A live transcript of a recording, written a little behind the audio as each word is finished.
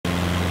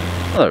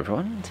Hello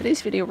everyone, in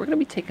today's video we're going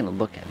to be taking a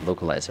look at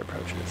localizer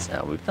approaches.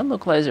 Now we've done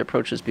localizer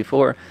approaches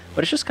before,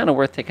 but it's just kind of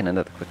worth taking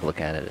another quick look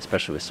at it,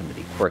 especially with some of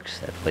the quirks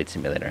that Flight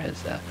Simulator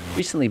has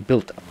recently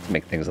built up to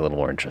make things a little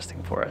more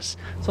interesting for us.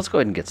 So let's go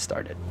ahead and get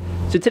started.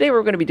 So today what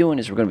we're going to be doing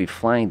is we're going to be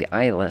flying the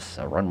ILS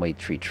runway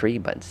tree,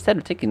 but instead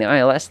of taking the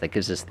ILS that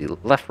gives us the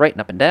left, right,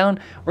 and up and down,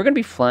 we're going to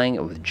be flying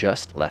it with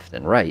just left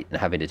and right and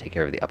having to take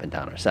care of the up and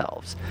down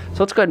ourselves. So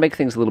let's go ahead and make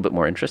things a little bit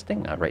more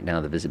interesting. Right now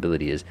the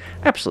visibility is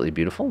absolutely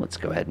beautiful. Let's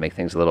go ahead and make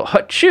things a little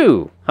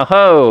Achoo!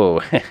 Ho-ho!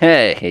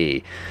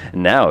 Hey!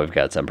 Now we've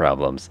got some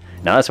problems.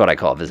 Now that's what I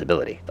call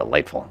visibility.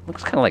 Delightful.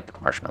 Looks kind of like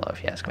marshmallow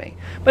if you ask me.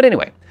 But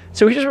anyway,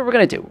 so here's what we're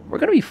going to do. We're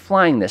going to be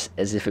flying this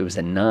as if it was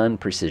a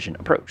non-precision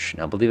approach.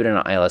 Now, believe it or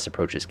not, ILS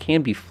approaches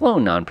can be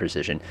flown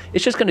non-precision.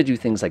 It's just going to do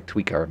things like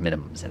tweak our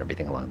minimums and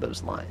everything along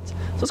those lines. So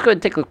let's go ahead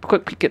and take a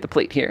quick peek at the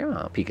plate here.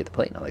 Peek at the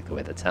plate. I like the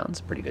way that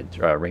sounds. Pretty good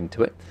ring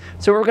to it.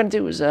 So what we're going to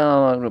do is,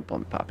 I'm going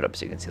to pop it up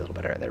so you can see a little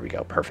better. There we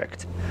go.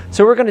 Perfect.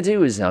 So what we're going to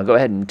do is go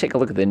ahead and take a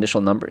look at the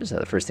initial numbers.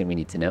 The first thing we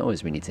need to know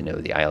is we need to know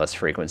the ILS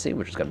frequency,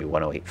 which is going to be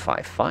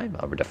 108.55.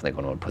 We're definitely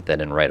going to want to put that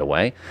in right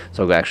away.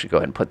 So we'll actually go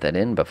ahead and put that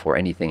in before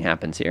anything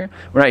happens here.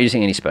 We're not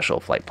using any special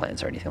flight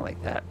plans or anything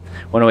like that.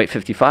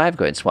 108.55,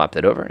 go ahead and swap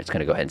that over. It's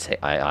going to go ahead and say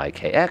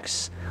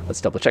IIKX.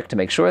 Let's double check to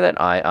make sure that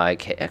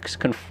IIKX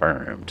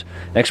confirmed.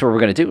 Next, what we're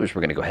going to do is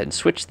we're going to go ahead and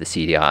switch the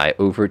CDI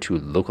over to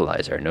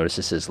Localizer. Notice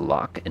this is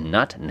lock and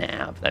not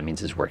nav. That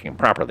means it's working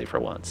properly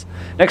for once.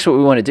 Next, what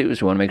we want to do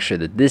is we want to make sure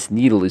that this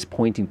needle is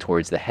pointing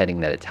towards the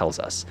heading that it tells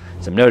us.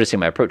 So I'm noticing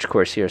my approach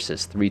course here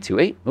says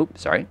 328. Oops,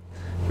 sorry.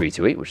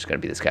 328, which is going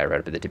to be this guy right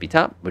up at the tippy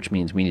top, which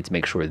means we need to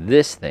make sure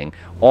this thing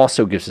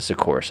also gives us a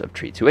course of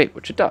 328,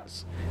 which it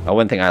does.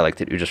 One thing I like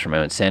to do just for my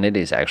own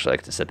sanity is I actually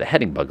like to set the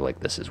heading bug like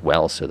this as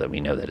well so that we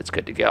know that it's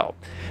good to go.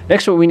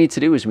 Next, what we need to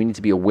do is we need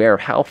to be aware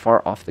of how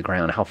far off the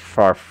ground, how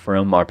far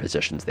from our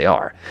positions they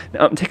are.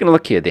 Now, I'm taking a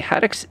look here. The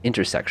Haddocks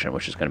intersection,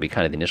 which is going to be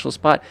kind of the initial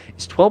spot,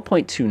 is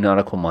 12.2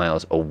 nautical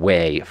miles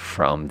away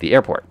from the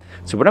airport.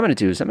 So what I'm going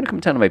to do is I'm going to come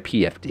down to my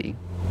PFD,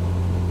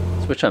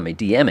 switch on my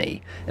DME,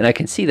 and I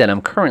can see that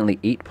I'm currently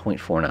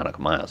 8.4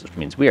 nautical miles, which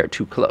means we are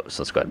too close.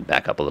 Let's go ahead and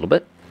back up a little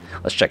bit.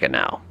 Let's check it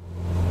now.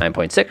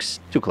 9.6,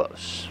 too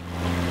close.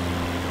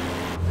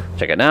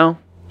 Check it now.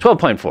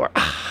 12.4.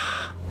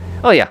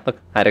 Oh yeah, look,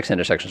 Haddocks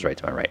intersection's right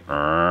to my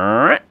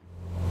right.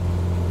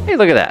 Hey,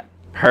 look at that.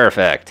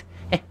 Perfect.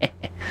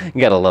 You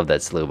gotta love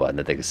that slew button.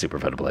 That thing is super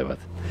fun to play with.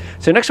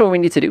 So next what we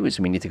need to do is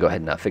we need to go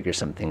ahead and figure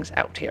some things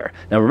out here.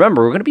 Now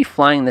remember, we're going to be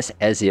flying this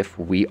as if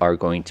we are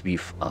going to be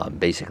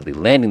basically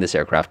landing this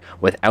aircraft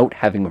without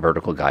having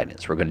vertical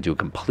guidance. We're going to do it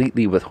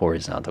completely with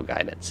horizontal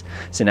guidance.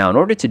 So now in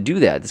order to do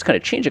that, it's going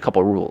to change a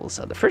couple rules.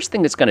 The first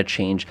thing that's going to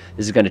change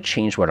is going to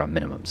change what our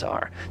minimums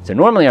are. So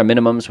normally our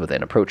minimums with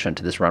an approach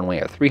onto this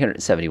runway are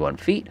 371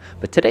 feet,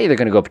 but today they're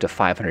going to go up to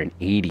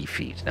 580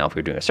 feet. Now if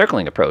we're doing a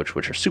circling approach,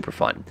 which are super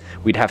fun,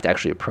 we'd have to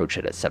actually approach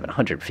it at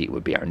 700 feet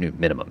would be our new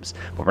minimums,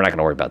 but we're not going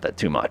to worry about that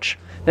too much.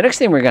 The next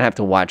thing we're going to have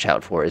to watch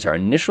out for is our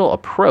initial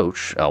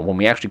approach when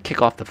we actually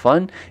kick off the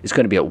fun is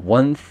going to be at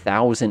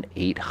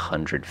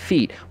 1,800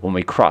 feet when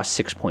we cross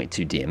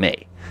 6.2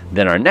 DMA.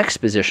 Then our next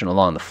position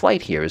along the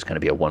flight here is going to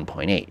be at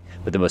 1.8.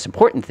 But the most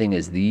important thing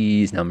is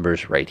these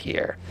numbers right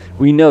here.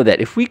 We know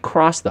that if we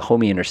cross the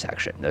Homey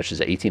intersection, which is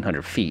at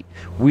 1,800 feet,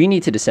 we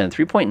need to descend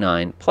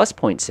 3.9 plus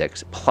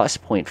 0.6 plus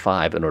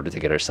 0.5 in order to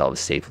get ourselves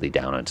safely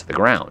down onto the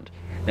ground.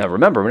 Now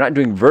remember, we're not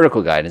doing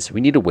vertical guidance, so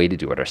we need a way to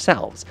do it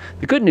ourselves.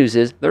 The good news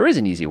is there is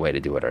an easy way to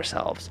do it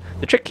ourselves.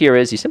 The trick here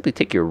is you simply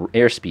take your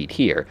airspeed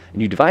here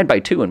and you divide by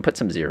 2 and put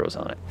some zeros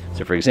on it.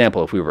 So for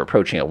example, if we were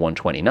approaching at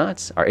 120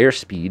 knots, our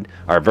airspeed,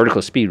 our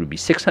vertical speed would be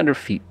 600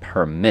 feet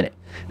per minute.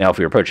 Now, if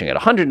we were approaching at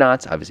 100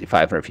 knots, obviously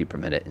 500 feet per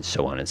minute, and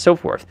so on and so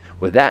forth.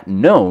 With that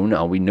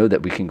known, we know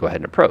that we can go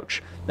ahead and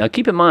approach. Now,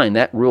 keep in mind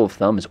that rule of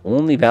thumb is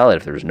only valid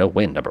if there's no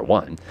wind, number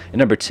one. And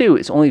number two,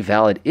 it's only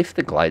valid if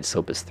the glide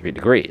slope is 3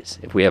 degrees.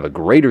 If we have a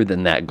greater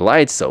than that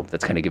glide slope,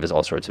 that's going to give us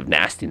all sorts of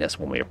nastiness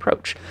when we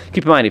approach.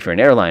 Keep in mind, if you're an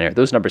airliner,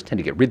 those numbers tend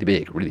to get really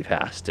big, really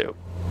fast, too.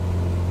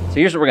 So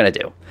here's what we're going to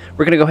do.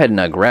 We're going to go ahead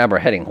and grab our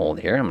heading hold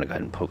here. I'm going to go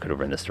ahead and poke it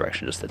over in this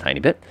direction just a tiny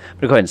bit. I'm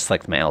going to go ahead and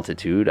select my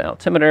altitude,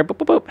 altimeter, boop,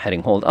 boop, boop,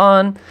 heading hold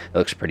on. It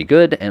looks pretty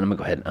good, and I'm going to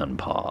go ahead and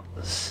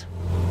unpause.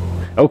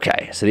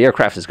 Okay, so the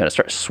aircraft is going to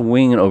start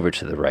swinging over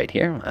to the right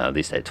here. At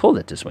least I told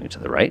it to swing to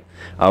the right.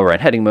 We're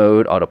in heading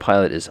mode.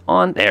 Autopilot is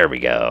on. There we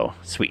go.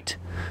 Sweet.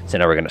 So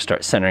now we're going to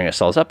start centering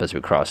ourselves up as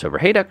we cross over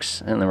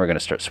Haddocks, and then we're going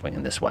to start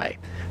swinging this way.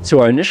 So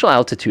our initial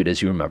altitude,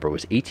 as you remember,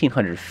 was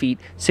 1,800 feet,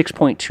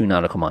 6.2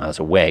 nautical miles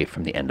away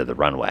from the end of the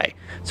runway.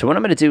 So what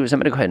I'm going to do is I'm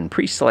going to go ahead and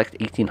pre-select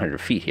 1,800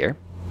 feet here.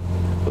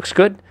 Looks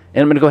good.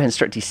 And I'm going to go ahead and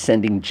start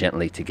descending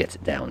gently to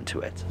get down to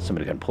it. So I'm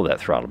going to pull that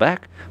throttle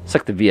back,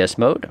 select the VS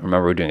mode.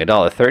 Remember, we're doing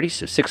 $1.30,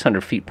 so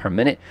 600 feet per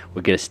minute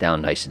will get us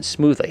down nice and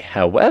smoothly.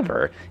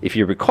 However, if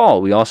you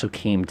recall, we also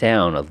came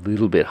down a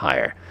little bit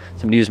higher. So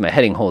I'm going to use my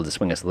heading hold to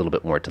swing us a little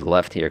bit more to the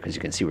left here, because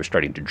you can see we're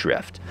starting to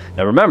drift.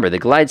 Now remember, the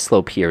glide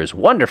slope here is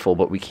wonderful,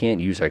 but we can't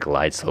use our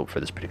glide slope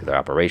for this particular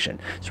operation.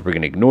 So we're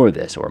going to ignore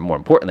this, or more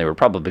importantly, we're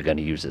probably going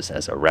to use this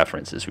as a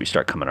reference as we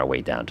start coming our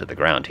way down to the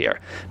ground here.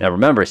 Now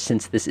remember,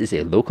 since this is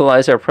a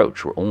localizer approach,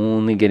 we're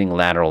only getting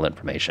lateral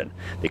information.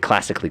 They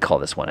classically call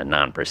this one a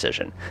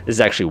non-precision. This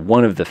is actually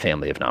one of the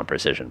family of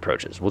non-precision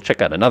approaches. We'll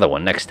check out another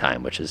one next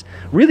time, which is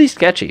really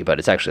sketchy, but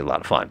it's actually a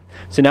lot of fun.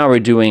 So now we're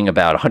doing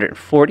about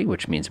 140,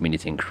 which means we need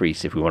to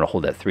increase. If we want to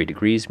hold at 3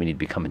 degrees, we need to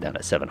be coming down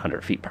at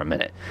 700 feet per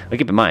minute. Now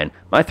keep in mind,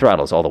 my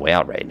throttle is all the way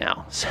out right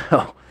now,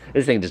 so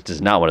this thing just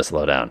does not want to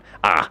slow down.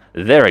 Ah,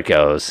 there it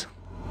goes.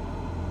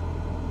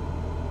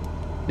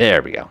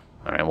 There we go.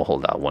 All right, we'll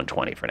hold out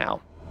 120 for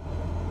now.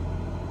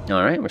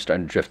 All right, we're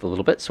starting to drift a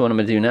little bit. So what I'm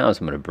going to do now is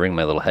I'm going to bring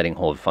my little heading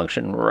hold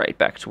function right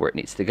back to where it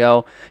needs to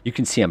go. You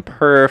can see I'm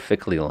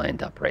perfectly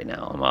lined up right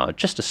now. I'm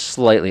just a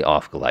slightly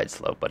off glide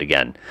slope, but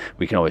again,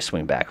 we can always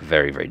swing back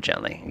very, very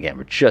gently. Again,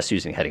 we're just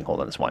using heading hold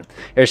on this one.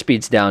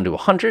 Airspeed's down to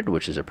 100,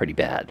 which is a pretty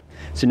bad.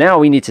 So now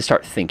we need to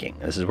start thinking.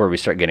 This is where we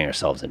start getting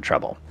ourselves in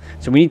trouble.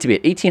 So we need to be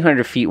at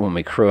 1,800 feet when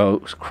we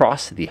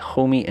cross the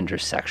Homey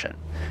intersection.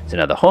 So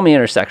now the Homey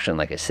intersection,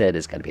 like I said,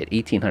 is going to be at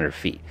 1,800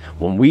 feet.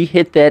 When we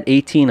hit that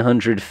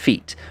 1,800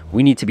 feet,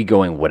 we need to be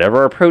going whatever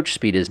our approach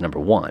speed is, number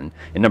one.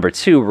 And number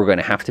two, we're going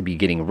to have to be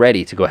getting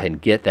ready to go ahead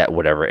and get that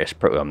whatever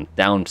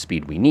down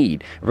speed we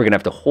need. We're going to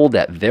have to hold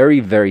that very,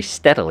 very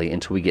steadily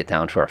until we get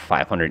down to our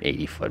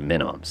 580-foot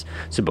minimums.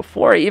 So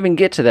before I even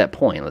get to that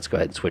point, let's go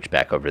ahead and switch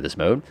back over to this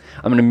mode.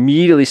 I'm going to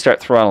immediately start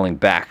throttling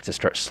back to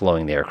start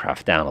slowing the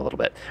aircraft down a little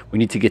bit. We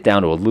need to get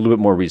down to a little bit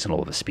more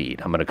reasonable of a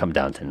speed. I'm going to come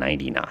down to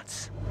 90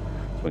 knots.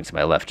 Swing to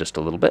my left just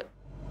a little bit.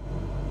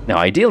 Now,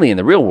 ideally, in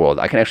the real world,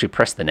 I can actually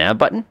press the nav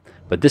button,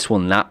 but this will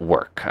not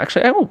work.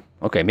 Actually, oh,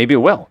 okay, maybe it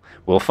will.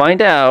 We'll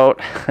find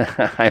out.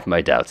 I have my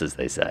doubts, as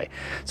they say.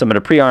 So I'm going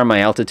to pre-arm my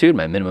altitude.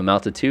 My minimum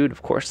altitude,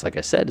 of course, like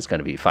I said, is going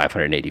to be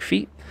 580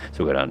 feet.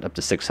 So we'll go down up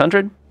to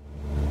 600.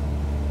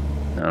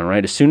 All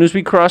right, as soon as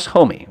we cross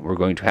Homey, we're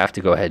going to have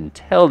to go ahead and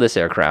tell this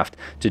aircraft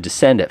to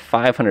descend at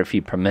 500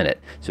 feet per minute.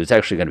 So it's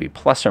actually going to be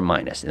plus or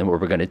minus. And then what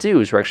we're going to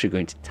do is we're actually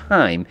going to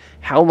time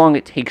how long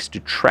it takes to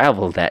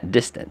travel that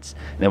distance.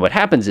 And then what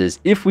happens is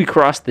if we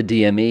cross the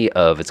DME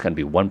of it's going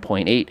to be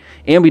 1.8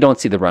 and we don't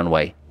see the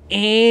runway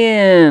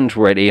and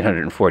we're at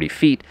 840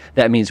 feet,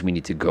 that means we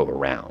need to go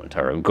around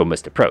or go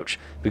missed approach.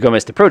 If we go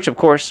missed approach, of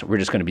course, we're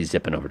just going to be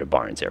zipping over to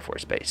Barnes Air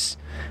Force Base.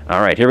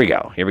 All right, here we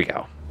go. Here we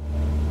go.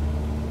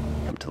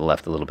 To the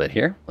left a little bit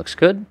here. Looks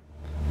good.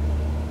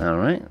 All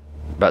right.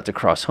 About to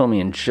cross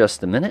Homey in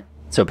just a minute.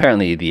 So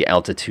apparently the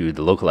altitude,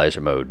 the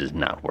localizer mode does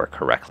not work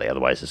correctly.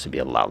 Otherwise this would be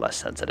a lot less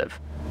sensitive.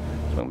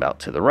 Swing about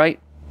to the right.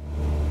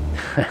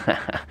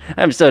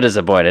 I'm so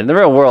disappointed. In the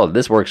real world,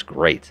 this works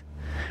great.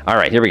 All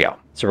right, here we go.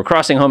 So we're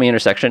crossing Homey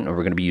intersection, and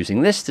we're going to be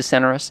using this to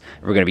center us.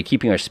 We're going to be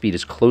keeping our speed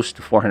as close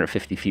to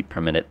 450 feet per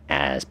minute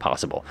as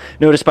possible.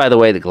 Notice, by the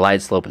way, the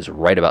glide slope is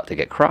right about to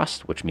get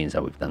crossed, which means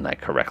that we've done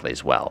that correctly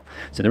as well.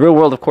 So in the real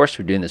world, of course,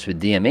 we're doing this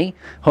with DME.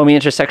 Homey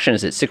intersection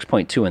is at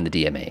 6.2 in the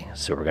DME.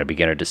 So we're going to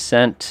begin our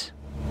descent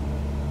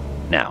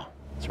now.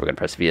 So we're going to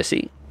press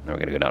VSE, and we're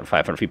going to go down to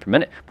 500 feet per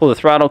minute. Pull the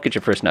throttle, get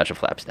your first notch of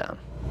flaps down.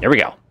 Here we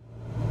go.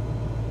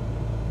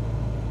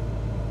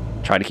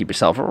 Try to keep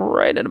yourself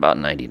right at about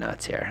 90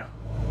 knots here.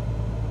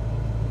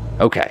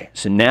 Okay,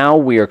 so now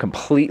we are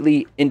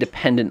completely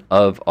independent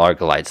of our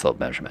glide slope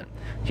measurement.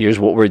 Here's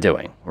what we're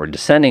doing. We're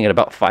descending at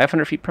about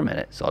 500 feet per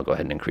minute, so I'll go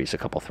ahead and increase a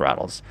couple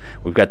throttles.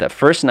 We've got that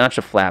first notch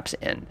of flaps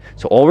in.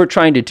 So all we're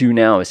trying to do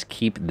now is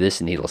keep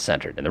this needle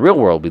centered. In the real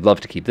world, we'd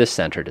love to keep this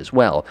centered as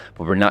well,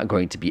 but we're not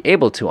going to be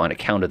able to on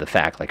account of the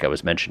fact, like I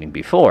was mentioning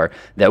before,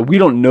 that we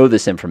don't know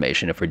this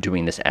information if we're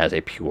doing this as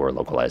a pure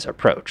localizer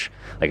approach.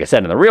 Like I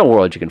said, in the real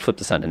world, you can flip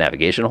this onto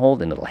navigation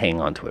hold and it'll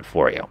hang on to it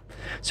for you.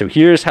 So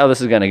here's how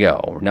this is going to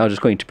go. We're now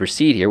just going to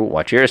proceed here.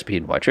 Watch your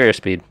airspeed, watch your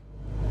airspeed.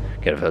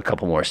 Get a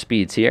couple more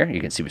speeds here.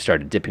 You can see we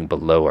started dipping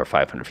below our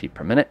 500 feet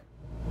per minute.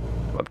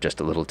 Go up just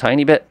a little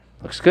tiny bit.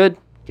 Looks good.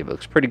 It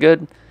looks pretty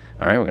good.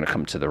 All right, we're going to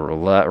come to the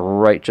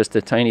right just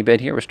a tiny bit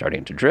here. We're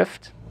starting to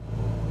drift.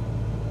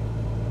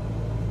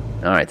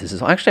 All right, this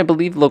is actually, I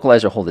believe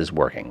localizer hold is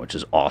working, which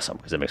is awesome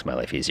because it makes my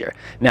life easier.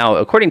 Now,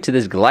 according to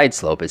this glide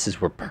slope, it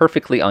says we're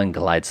perfectly on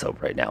glide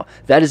slope right now.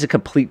 That is a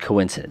complete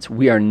coincidence.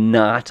 We are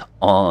not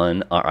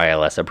on our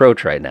ILS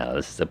approach right now.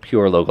 This is a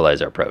pure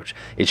localizer approach.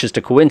 It's just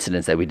a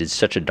coincidence that we did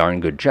such a darn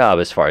good job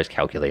as far as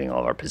calculating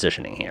all of our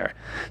positioning here.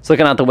 So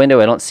looking out the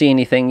window, I don't see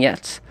anything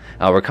yet.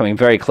 We're coming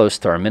very close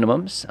to our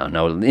minimums.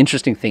 Now, the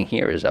interesting thing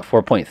here is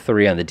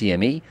 4.3 on the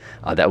DME.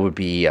 That would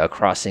be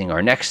crossing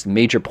our next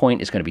major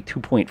point is going to be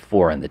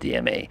 2.4 on the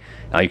DME.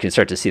 Now, you can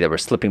start to see that we're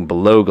slipping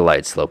below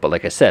glide slope. But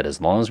like I said, as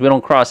long as we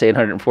don't cross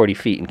 840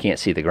 feet and can't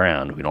see the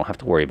ground, we don't have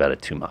to worry about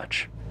it too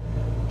much.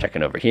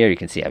 Checking over here, you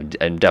can see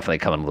I'm definitely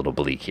coming a little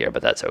bleak here,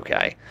 but that's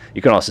okay.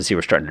 You can also see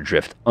we're starting to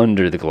drift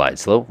under the glide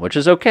slope, which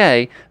is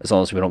okay, as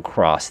long as we don't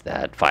cross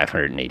that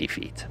 580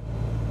 feet.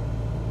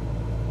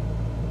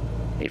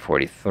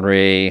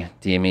 843,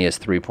 DME is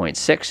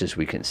 3.6, as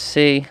we can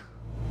see.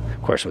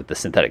 Of course, with the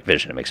synthetic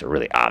vision, it makes it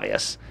really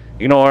obvious.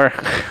 Ignore.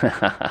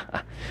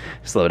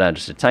 Slow down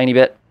just a tiny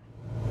bit.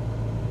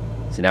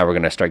 So now we're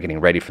going to start getting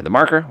ready for the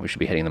marker. We should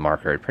be hitting the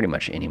marker at pretty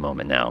much any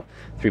moment now.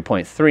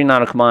 3.3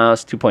 nautical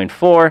miles,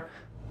 2.4.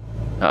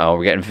 Uh-oh,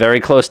 we're getting very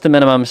close to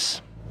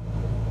minimums.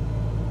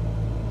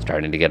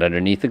 Starting to get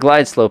underneath the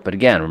glide slope, but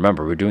again,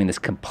 remember, we're doing this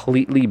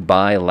completely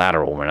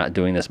bilateral. We're not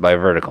doing this by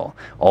vertical.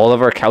 All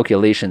of our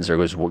calculations are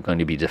going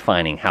to be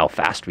defining how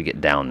fast we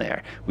get down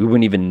there. We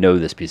wouldn't even know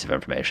this piece of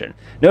information.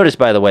 Notice,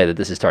 by the way, that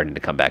this is starting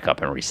to come back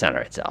up and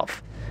recenter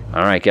itself.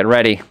 All right, get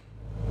ready.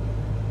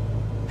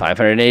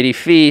 580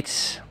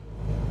 feet.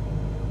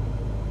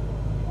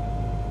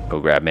 Go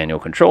grab manual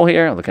control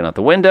here, looking out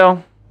the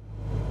window.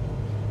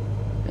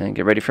 And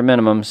get ready for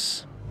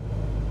minimums.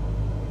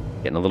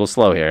 Getting a little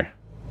slow here.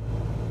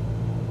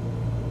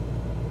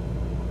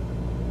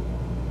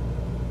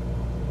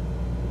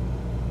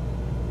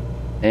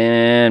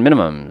 And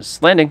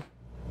minimums. Landing.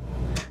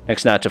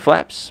 Next notch of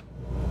flaps.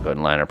 Go ahead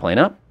and line our plane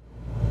up.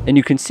 And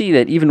you can see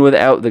that even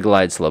without the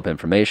glide slope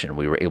information,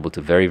 we were able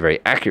to very, very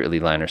accurately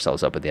line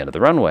ourselves up at the end of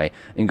the runway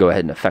and go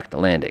ahead and effect the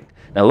landing.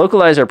 Now,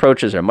 localizer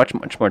approaches are much,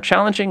 much more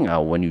challenging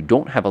when you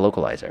don't have a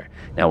localizer.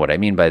 Now, what I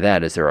mean by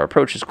that is there are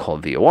approaches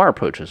called VOR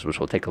approaches, which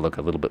we'll take a look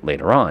a little bit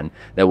later on,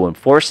 that will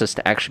force us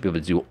to actually be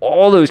able to do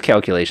all those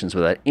calculations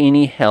without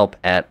any help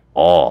at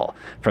all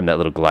from that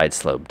little glide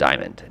slope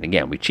diamond. And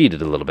again, we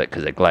cheated a little bit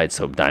because that glide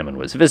slope diamond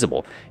was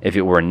visible. If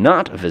it were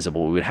not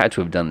visible, we would have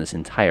to have done this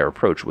entire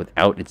approach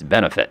without its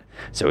benefit.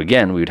 So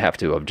again, we would have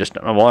to have just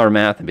done all our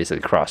math and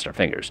basically crossed our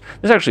fingers.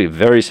 There's actually a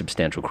very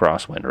substantial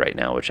crosswind right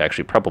now, which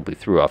actually probably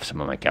threw off some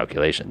of my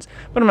calculations,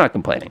 but I'm not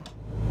complaining.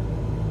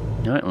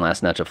 All right, and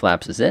last notch of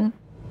flaps is in.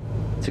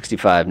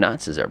 65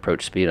 knots is our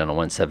approach speed on a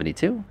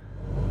 172.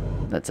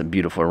 That's a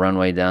beautiful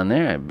runway down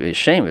there. It'd be a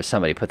shame if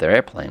somebody put their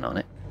airplane on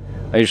it.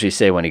 I usually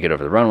say when you get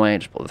over the runway,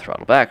 just pull the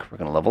throttle back. We're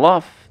going to level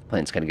off. The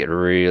plane's going to get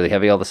really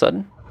heavy all of a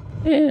sudden.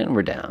 And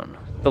we're down.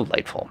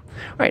 Delightful.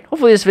 All right,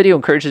 hopefully this video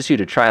encourages you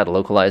to try out a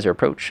localizer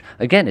approach.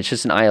 Again, it's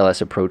just an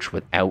ILS approach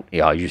without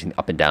using the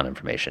up and down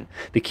information.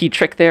 The key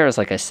trick there is,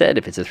 like I said,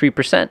 if it's a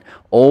 3%,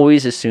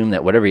 always assume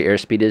that whatever your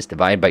airspeed is,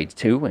 divide by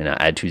 2 and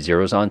add 2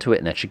 zeros onto it,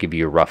 and that should give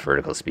you a rough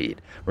vertical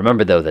speed.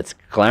 Remember, though, that's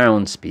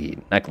ground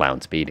speed, not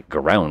ground speed,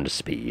 ground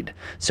speed.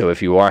 So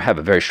if you have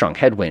a very strong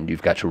headwind,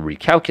 you've got to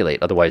recalculate.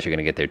 Otherwise, you're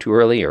going to get there too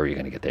early or you're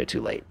going to get there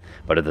too late.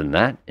 But other than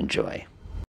that, enjoy.